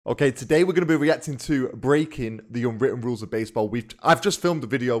Okay, today we're going to be reacting to breaking the unwritten rules of baseball. I've just filmed a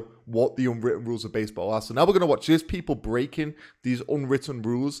video what the unwritten rules of baseball are. So now we're going to watch these people breaking these unwritten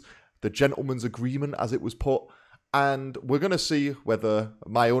rules, the gentleman's agreement as it was put. And we're going to see whether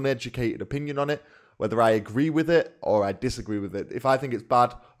my uneducated opinion on it, whether I agree with it or I disagree with it. If I think it's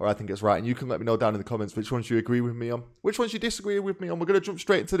bad or I think it's right. And you can let me know down in the comments which ones you agree with me on, which ones you disagree with me on. We're going to jump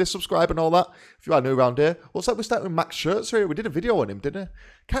straight into this, subscribe and all that. If you are new around here. Looks like we're starting with Max Scherzer. We did a video on him, didn't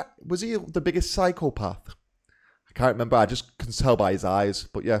we? Was he the biggest psychopath? I can't remember. I just can tell by his eyes.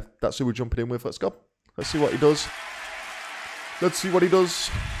 But yeah, that's who we're jumping in with. Let's go. Let's see what he does. Let's see what he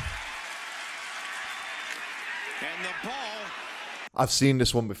does. And the ball. I've seen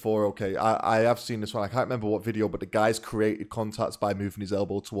this one before, okay. I have seen this one. I can't remember what video, but the guy's created contacts by moving his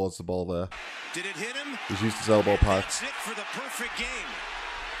elbow towards the ball there. Did it hit him? He's used his elbow pad. That's it for the perfect game.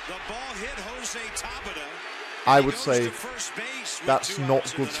 The ball hit Jose Tabata. I would say that's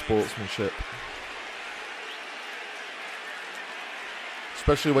not good sportsmanship.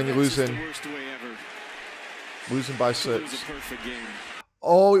 Especially when you're losing by 6.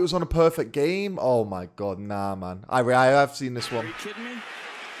 Oh, it was on a perfect game? Oh my god, nah, man. I have seen this one. Are you kidding me?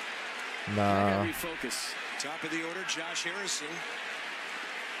 Nah. Refocus. Top of the order, Josh Harrison.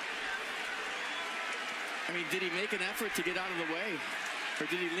 I mean, did he make an effort to get out of the way? Or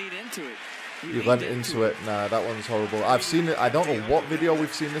did he lean into it? He leaned into it. Nah, that one's horrible. I've seen it. I don't know what video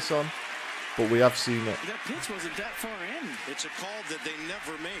we've seen this on, but we have seen it. That pitch wasn't that far in. It's a call that they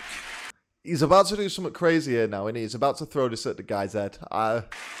never make. He's about to do something crazy here now, and he's about to throw this at the guy's head. No.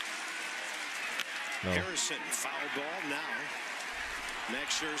 Harrison, foul ball now.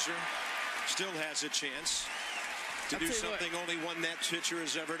 Max Scherzer still has a chance to do something only one that pitcher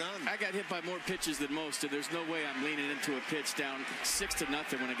has ever done. I got hit by more pitches than most, and there's no way I'm leaning into a pitch down 6-0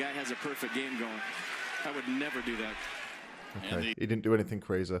 when a guy has a perfect game going. I would never do that. Okay, he didn't do anything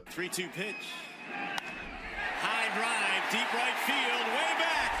crazy. 3-2 pitch. High drive, deep right field, way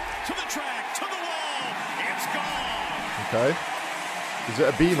back. To the track, to the wall, it's gone. Okay. Is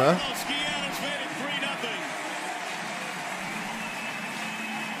it a beamer? Skiana's made it 3-0.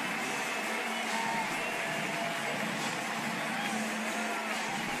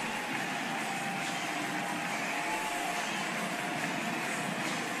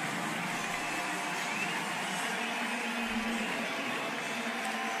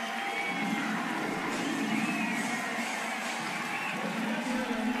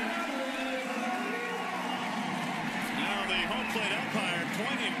 Plate umpire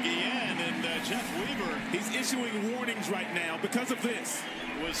pointing Guillen and Jeff Weaver. He's issuing warnings right now because of this.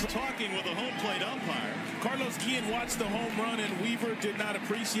 Was talking with a home plate umpire. Carlos Guillen watched the home run and Weaver did not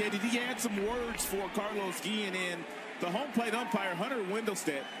appreciate it. He had some words for Carlos Guillen, and the home plate umpire, Hunter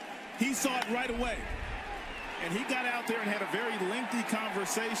Wendelstedt, he saw it right away. And he got out there and had a very lengthy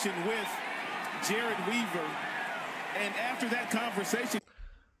conversation with Jared Weaver. And after that conversation,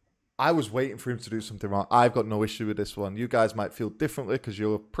 I was waiting for him to do something wrong. I've got no issue with this one. You guys might feel differently because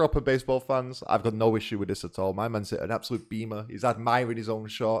you're proper baseball fans. I've got no issue with this at all. My man's hit an absolute beamer. He's admiring his own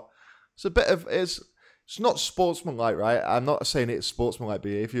shot. It's a bit of, it's not sportsmanlike, right? I'm not saying it's sportsmanlike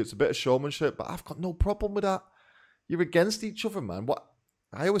behavior. It's a bit of showmanship, but I've got no problem with that. You're against each other, man. What?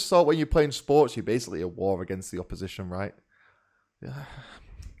 I always thought when you're playing sports, you're basically a war against the opposition, right? Yeah.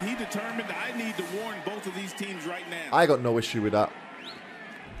 He determined I need to warn both of these teams right now. I got no issue with that.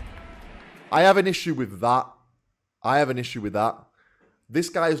 I have an issue with that. I have an issue with that. This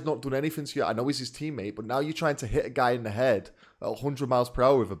guy has not done anything to you. I know he's his teammate, but now you're trying to hit a guy in the head at 100 miles per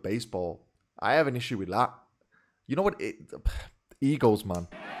hour with a baseball. I have an issue with that. You know what? Egos, man.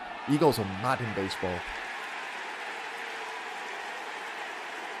 Egos are mad in baseball.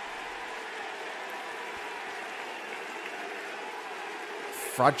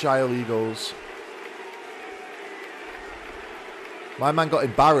 Fragile egos. My man got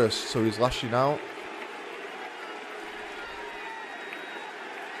embarrassed, so he's lashing out.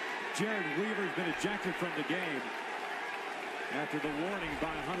 Jared Weaver's been ejected from the game after the warning by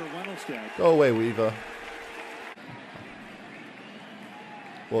Hunter Wendelstedt. Go away, Weaver.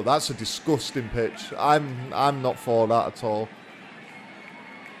 Well, that's a disgusting pitch. I'm not for that at all.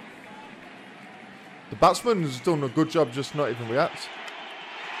 The batsman's done a good job just not even react.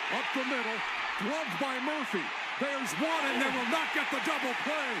 Up the middle, gloved by Murphy. There's one, and they will not get the double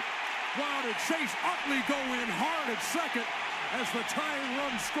play. Wow, did Chase Utley go in hard at second as the tying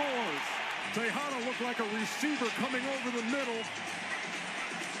run scores. Tejada looked like a receiver coming over the middle,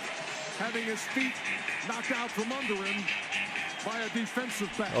 having his feet knocked out from under him. by a defensive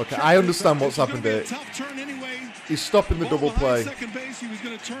back. Okay, I understand what's happened there. He's stopping the double play. Second base, he was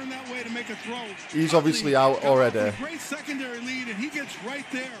going to turn that way to make a throw. He's obviously out already. Great secondary lead, and he gets right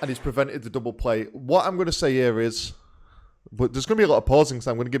there. And he's prevented the double play. What I'm going to say here is, but there's going to be a lot of pausing,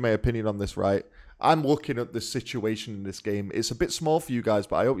 so I'm going to give my opinion on this, right? I'm looking at the situation in this game. It's a bit small for you guys,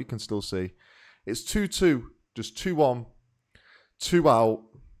 but I hope you can still see. It's 2-2, just 2 on, 2 out.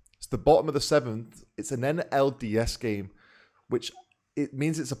 It's the bottom of the 7th. It's an NLDS game, which it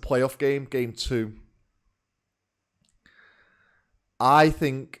means it's a playoff game, game 2. I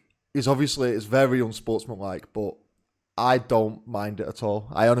think it's very unsportsmanlike, but I don't mind it at all.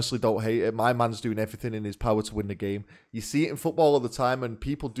 I honestly don't hate it. My man's doing everything in his power to win the game. You see it in football all the time, and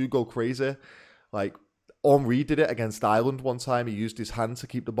people do go crazy. Like, Henry did it against Ireland one time. He used his hand to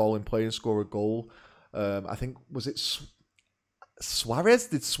keep the ball in play and score a goal. I think, was it Suarez?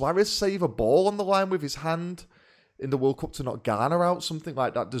 Did Suarez save a ball on the line with his hand in the World Cup to knock Ghana out? Something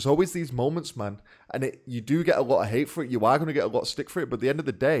like that. There's always these moments, man. And you do get a lot of hate for it. You are going to get a lot of stick for it. But at the end of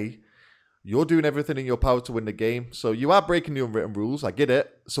the day, you're doing everything in your power to win the game. So you are breaking the unwritten rules. I get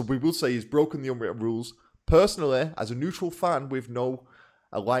it. So we will say he's broken the unwritten rules. Personally, as a neutral fan with no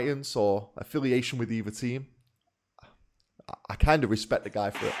alliance or affiliation with either team, I kind of respect the guy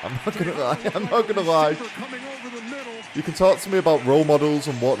for it. I'm not gonna lie. I'm not gonna lie. You can talk to me about role models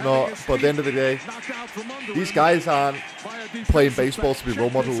and whatnot, but at the end of the day, these guys aren't playing baseball to be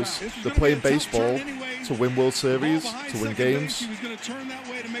role models. They're playing baseball to win World Series, to win games.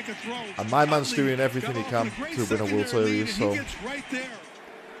 And my man's doing everything he can to win a World Series, so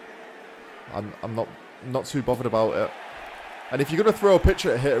I'm not too bothered about it. And if you're going to throw a pitch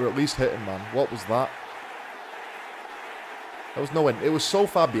at a hitter, at least hit him, man. What was that? There was no end. It was so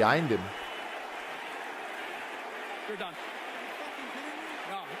far behind him. You're done.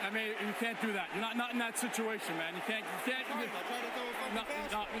 No, I mean, you can't do that. You're not in that situation, man. You can't. No,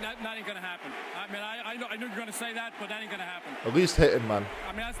 that ain't gonna happen. I mean, I knew you were gonna say that, but that ain't gonna happen. At least hit him, man.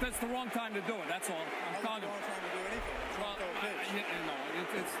 I mean, that's the wrong time to do it. That's all. I'm telling you. Well,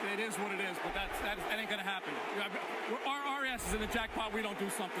 it is what it is, but that ain't gonna happen. Our ass is in the jackpot. We don't do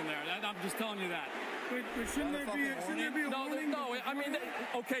something there. I'm just telling you that. Shouldn't there be a warning? No, I mean,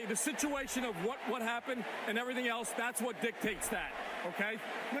 okay, the situation of what happened and everything else, that's what dictates that, okay?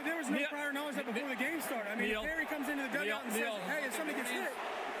 But there was no prior knowledge that before the game started. I mean, if Barry comes into the dugout and says, hey, if somebody gets hit,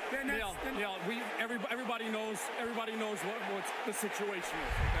 then everybody knows what the situation is.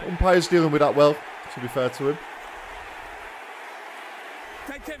 Okay? Umpire's dealing with that well, to be fair to him.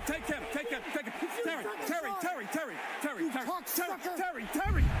 Take him. Terry,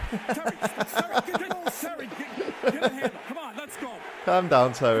 get a handle. Come on, let's go. Calm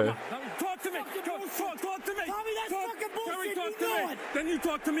down, Terry. Talk to me. Talk to me. Tommy, that's fucking bullshit. Terry, talk to me. Then you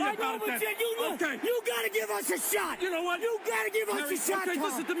talk to me about it then. Okay. You gotta give us a shot. You know what? You gotta give us a shot, okay, Tom.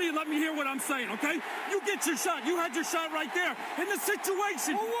 listen to me and let me hear what I'm saying, okay? You get your shot. You had your shot right there. In the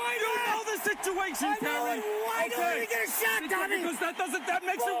situation. Well, why not? You know the situation, Terry. Why don't we get a shot, Tommy? Because that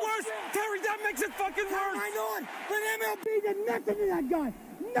makes it worse. Terry, that makes it fucking worse. I know it, but MLB did nothing to that guy.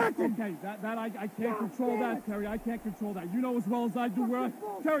 Nothing. Okay, that I can't control that, Terry. I can't control that. You know as well as I do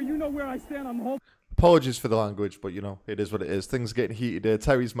Terry, you know where I stand on the whole. Apologies for the language, but you know, it is what it is. Things are getting heated here.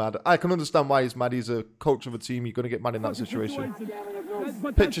 Terry's mad. I can understand why he's mad. He's a coach of a team. You're going to get mad in that situation.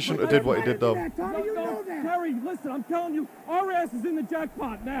 Pitcher shouldn't have did what he did, though. Terry, listen, I'm telling you, our ass is in the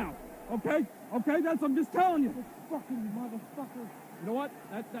jackpot now. Okay? Okay, I'm just telling you. Fucking motherfucker. You know what?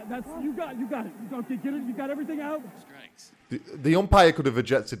 That's you got it. Okay, get it. You got everything out. The umpire could have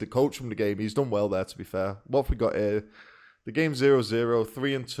ejected the coach from the game. He's done well there, to be fair. What have we got here? The game's 0-0,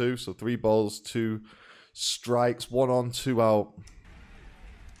 3-2, so 3 balls, 2 strikes, 1 on, 2 out.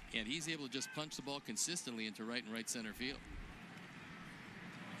 And he's able to just punch the ball consistently into right and right center field.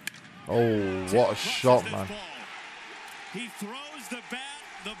 Oh, what a shot, man. He throws the bat,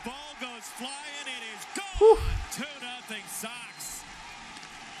 the ball goes flying, it is gone. 2-0 Sox.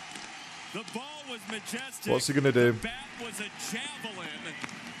 The ball was majestic. What's he going to do? The bat was a javelin,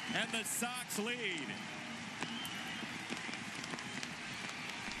 and the Sox lead.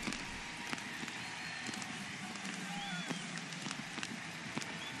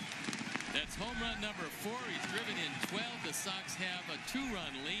 That's home run number 4. He's driven in 12. The Sox have a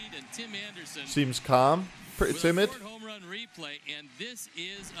 2-run lead, and Tim Anderson seems calm, pretty timid. A home run replay, and this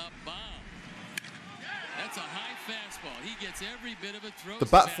is a bomb. That's a high fastball. He gets every bit of a throw. The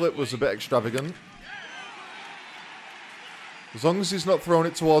bat flip was a bit extravagant. As long as he's not throwing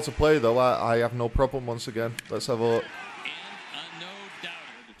it towards a play, though, I have no problem once again. Let's have a look. And a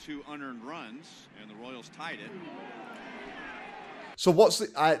no-doubter. The 2 unearned runs, and the Royals tied it. So what's the...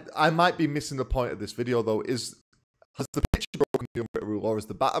 I might be missing the point of this video, though, is... Has the pitcher broken rule, or has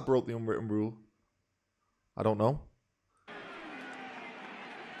the batter broke the unwritten rule? I don't know.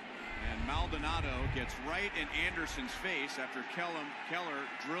 And Maldonado gets right in Anderson's face after Keller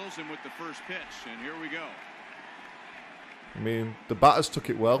drills him with the first pitch. And here we go. I mean, the batters took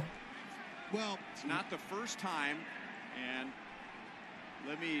it well. Well, it's not the first time, and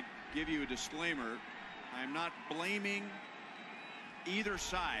let me give you a disclaimer. I'm not blaming either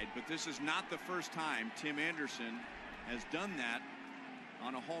side, but this is not the first time Tim Anderson has done that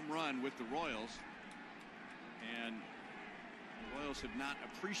on a home run with the Royals, and the Royals have not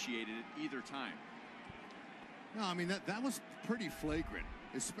appreciated it either time. No, I mean, that was pretty flagrant,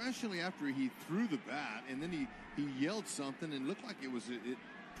 especially after he threw the bat and then he yelled something and looked like it was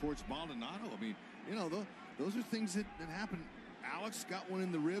towards Maldonado. I mean, you know, those are things that happen. Alex got one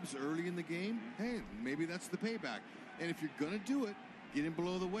in the ribs early in the game. Hey, maybe that's the payback. And if you're going to do it, get him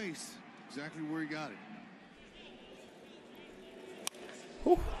below the waist, exactly where he got it.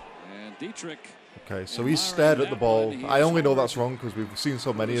 Whew. And Dietrich. Okay, so he stared at the ball. I only know that's wrong because we've seen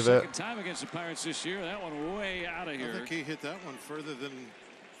so many of it. Second time against the Pirates this year. That one way out of here. I think he hit that one further than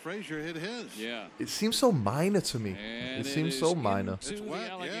Frazier hit his. Yeah. It seems so minor to me. And it seems so minor. It's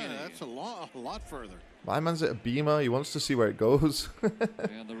wet. Yeah, that's a lot further. My man's at a beamer. He wants to see where it goes.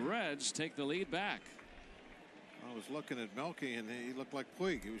 And the Reds take the lead back. I was looking at Melky, and he looked like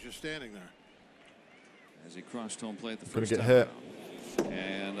Puig. He was just standing there. As he crossed home plate the Gonna first get time hit. around.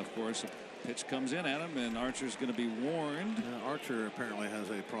 And, of course, a pitch comes in at him, and Archer's going to be warned. Yeah, Archer apparently has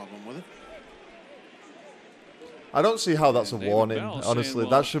a problem with it. I don't see how that's a David warning. Bell Honestly, saying,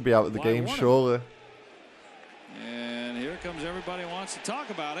 that should be out of the why game, warn him? surely. And here comes everybody who wants to talk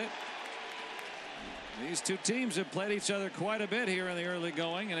about it. These two teams have played each other quite a bit here in the early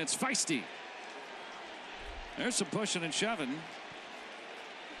going, and it's feisty. There's some pushing and shoving.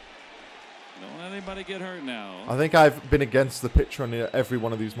 Don't let anybody get hurt now. I think I've been against the pitcher on every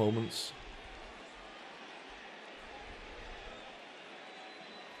one of these moments.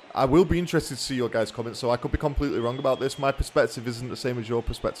 I will be interested to see your guys' comments, so I could be completely wrong about this. My perspective isn't the same as your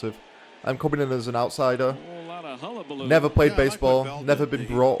perspective. I'm coming in as an outsider. A whole lot of hullabaloo. Never played Yeah, baseball, like what Bell never did.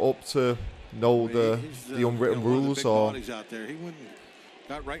 been brought up to know the unwritten one of the rules big or. bodies out there. He wouldn't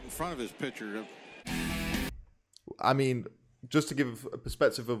got right in front of his pitcher. I mean, just to give a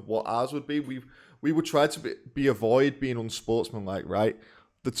perspective of what ours would be, we would try to avoid being unsportsmanlike, right?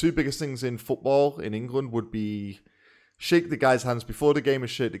 The two biggest things in football in England would be shake the guy's hands before the game and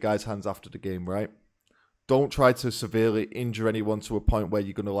shake the guy's hands after the game, right? Don't try to severely injure anyone to a point where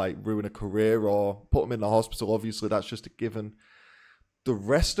you're going to like ruin a career or put them in the hospital. Obviously, that's just a given. The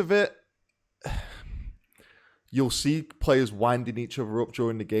rest of it, you'll see players winding each other up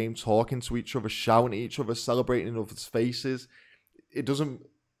during the game, talking to each other, shouting at each other, celebrating in others' faces.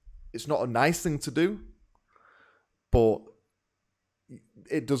 It's not a nice thing to do, but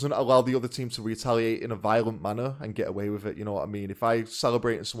it doesn't allow the other team to retaliate in a violent manner and get away with it. You know what I mean? If I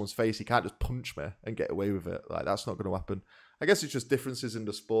celebrate in someone's face, he can't just punch me and get away with it. Like, that's not going to happen. I guess it's just differences in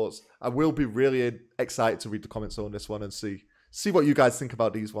the sports. I will be really excited to read the comments on this one and see what you guys think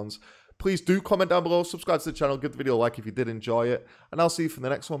about these ones. Please do comment down below, subscribe to the channel, give the video a like if you did enjoy it, and I'll see you for the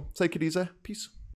next one. Take it easy. Peace.